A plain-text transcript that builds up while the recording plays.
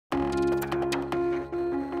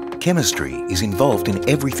Chemistry is involved in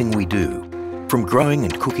everything we do, from growing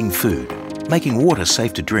and cooking food, making water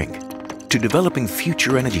safe to drink, to developing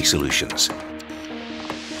future energy solutions.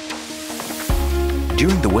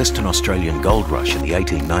 During the Western Australian gold rush in the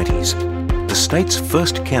 1890s, the state's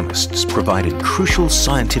first chemists provided crucial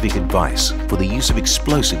scientific advice for the use of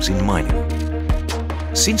explosives in mining.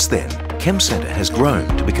 Since then, ChemCentre has grown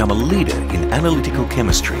to become a leader in analytical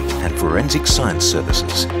chemistry and forensic science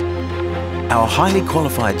services. Our highly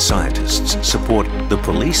qualified scientists support the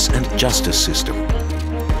police and justice system.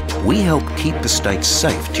 We help keep the state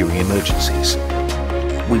safe during emergencies.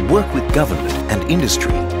 We work with government and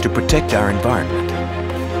industry to protect our environment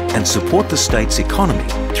and support the state's economy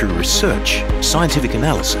through research, scientific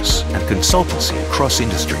analysis and consultancy across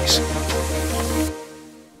industries.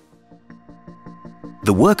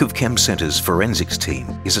 The work of ChemCentre's forensics team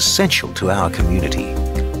is essential to our community.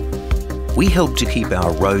 We help to keep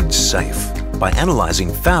our roads safe by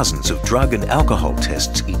analysing thousands of drug and alcohol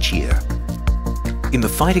tests each year. In the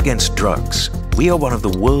fight against drugs, we are one of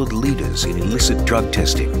the world leaders in illicit drug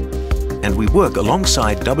testing, and we work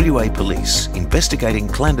alongside WA Police investigating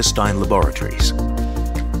clandestine laboratories.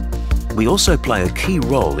 We also play a key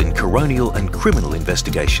role in coronial and criminal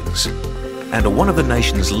investigations, and are one of the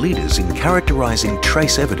nation's leaders in characterising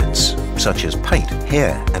trace evidence, such as paint,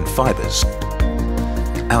 hair and fibres.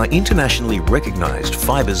 Our internationally recognised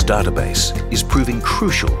fibres database is proving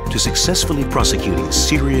crucial to successfully prosecuting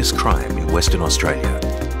serious crime in Western Australia,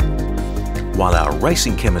 while our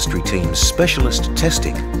racing chemistry team's specialist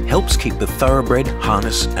testing helps keep the thoroughbred,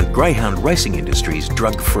 harness and greyhound racing industries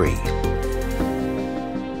drug-free.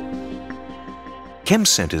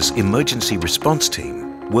 ChemCentre's emergency response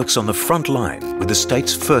team works on the front line with the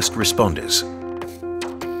state's first responders.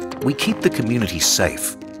 We keep the community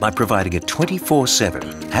safe by providing a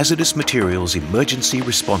 24/7 hazardous materials emergency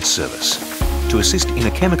response service to assist in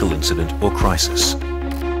a chemical incident or crisis.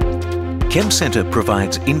 ChemCentre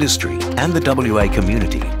provides industry and the WA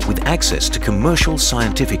community with access to commercial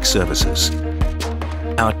scientific services.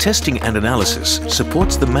 Our testing and analysis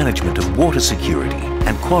supports the management of water security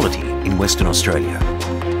and quality in Western Australia.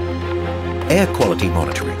 Air quality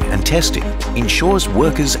monitoring and testing ensures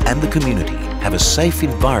workers and the community have a safe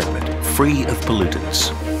environment free of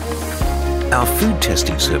pollutants. Our food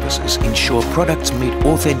testing services ensure products meet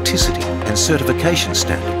authenticity and certification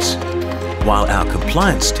standards, while our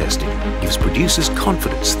compliance testing gives producers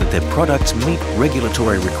confidence that their products meet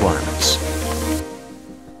regulatory requirements.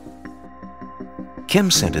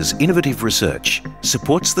 ChemCentre's innovative research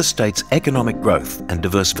supports the state's economic growth and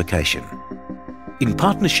diversification. In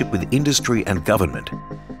partnership with industry and government,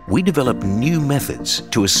 we develop new methods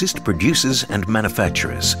to assist producers and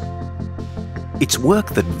manufacturers. It's work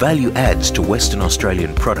that value adds to Western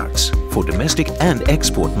Australian products for domestic and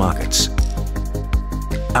export markets.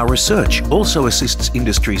 Our research also assists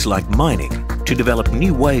industries like mining to develop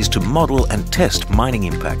new ways to model and test mining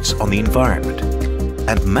impacts on the environment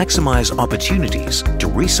and maximise opportunities to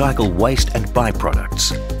recycle waste and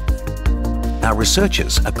byproducts. Our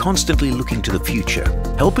researchers are constantly looking to the future,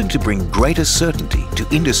 helping to bring greater certainty to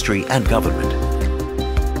industry and government.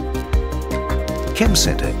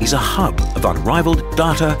 ChemCentre is a hub of unrivalled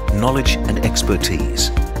data, knowledge and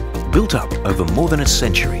expertise, built up over more than a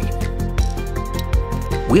century.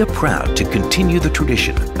 We are proud to continue the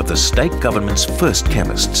tradition of the state government's first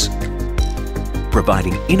chemists,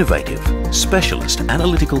 providing innovative, specialist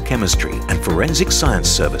analytical chemistry and forensic science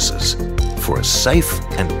services for a safe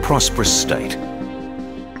and prosperous state.